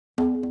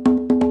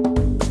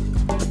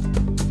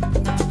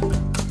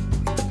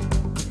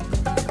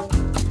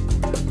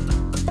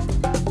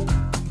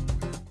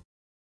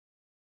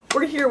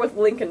with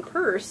Lincoln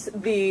Peirce,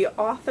 the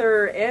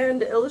author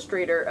and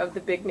illustrator of the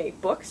Big Nate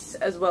books,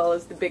 as well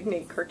as the Big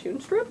Nate cartoon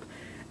strip,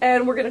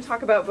 and we're going to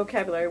talk about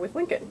vocabulary with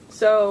Lincoln.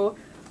 So,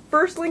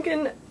 first,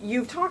 Lincoln,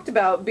 you've talked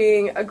about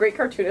being a great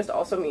cartoonist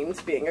also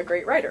means being a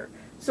great writer.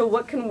 So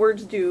what can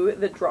words do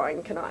that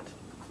drawing cannot?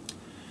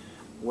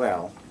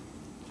 Well,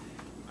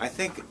 I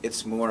think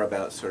it's more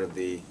about sort of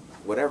the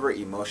whatever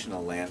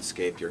emotional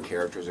landscape your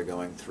characters are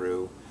going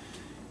through,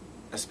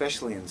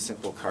 especially in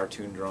simple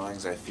cartoon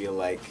drawings. I feel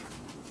like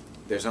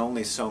there's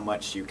only so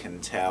much you can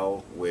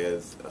tell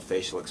with a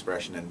facial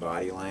expression and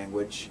body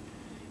language.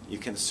 You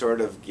can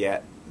sort of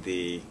get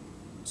the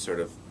sort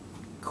of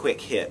quick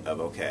hit of,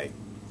 okay,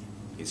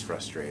 he's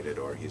frustrated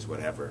or he's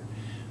whatever.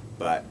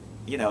 But,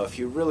 you know, if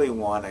you really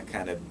want to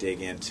kind of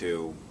dig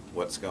into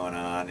what's going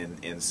on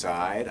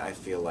inside, I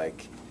feel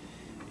like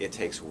it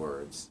takes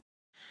words.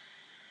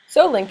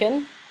 So,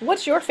 Lincoln,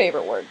 what's your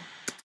favorite word?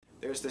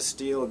 There's this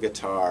steel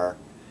guitar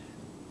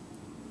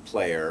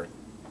player,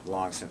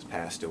 long since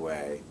passed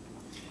away.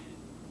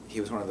 He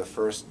was one of the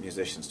first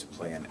musicians to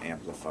play an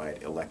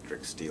amplified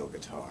electric steel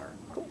guitar.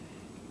 Cool.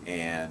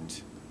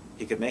 And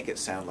he could make it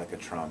sound like a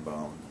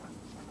trombone.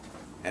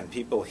 And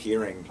people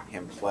hearing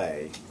him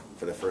play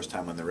for the first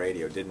time on the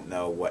radio didn't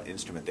know what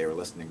instrument they were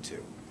listening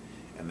to.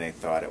 And they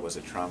thought it was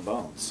a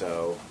trombone.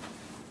 So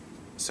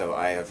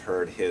I have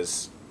heard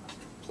his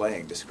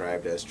playing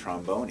described as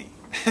trombone.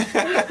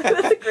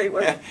 That's a great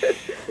word.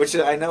 Which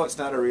I know it's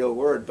not a real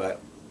word,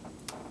 but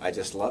I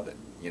just love it,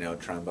 you know,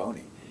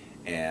 trombone.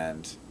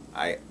 And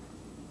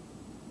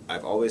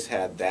I've always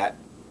had that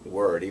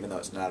word, even though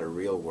it's not a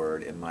real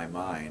word, in my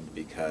mind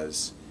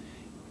because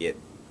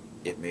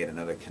it made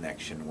another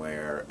connection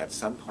where at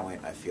some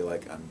point I feel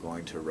like I'm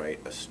going to write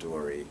a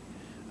story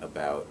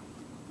about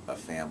a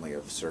family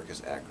of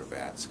circus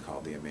acrobats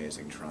called the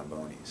Amazing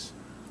Trombones.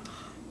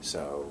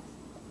 So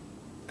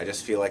I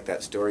just feel like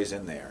that story's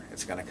in there.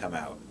 It's going to come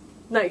out.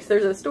 Nice.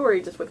 There's a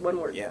story just with one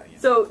word. Yeah.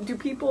 So do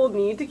people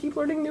need to keep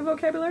learning new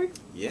vocabulary?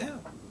 Yeah.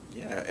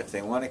 If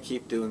they want to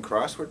keep doing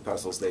crossword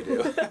puzzles, they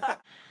do.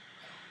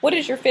 What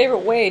is your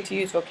favorite way to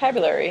use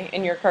vocabulary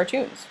in your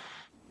cartoons?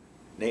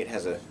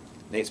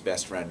 Nate's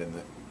best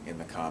friend in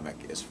the comic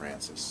is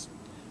Francis.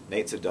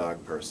 Nate's a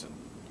dog person,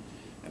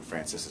 and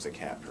Francis is a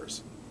cat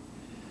person.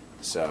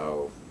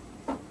 So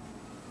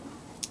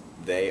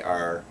they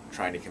are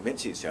trying to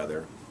convince each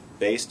other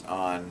based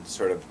on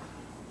sort of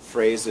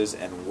phrases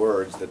and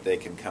words that they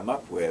can come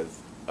up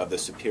with of the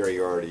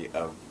superiority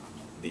of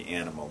the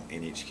animal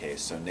in each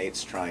case. So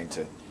Nate's trying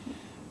to,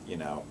 you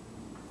know,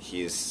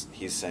 he's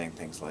saying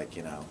things like,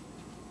 you know,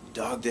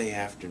 dog day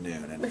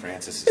afternoon, and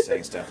Francis is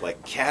saying stuff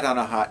like cat on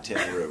a hot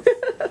tin roof,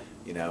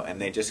 you know, and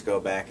they just go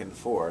back and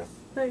forth.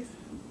 Nice.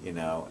 You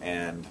know,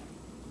 and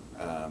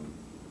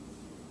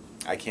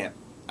I can't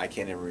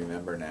even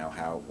remember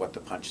now what the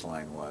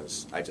punchline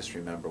was. I just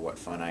remember what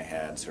fun I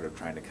had sort of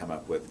trying to come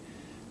up with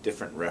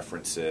different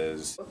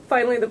references.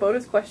 Finally, the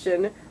bonus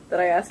question that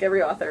I ask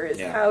every author is,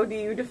 how do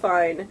you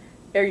define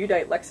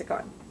erudite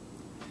lexicon?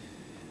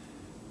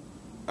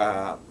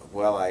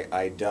 Well,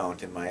 I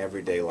don't in my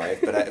everyday life,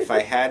 but if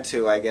I had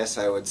to, I guess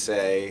I would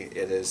say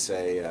it is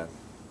a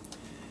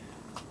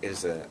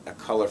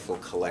colorful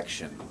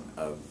collection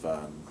of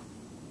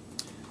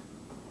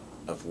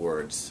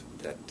words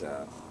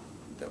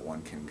that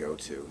one can go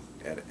to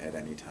at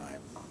any time.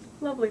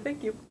 Lovely,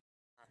 thank you.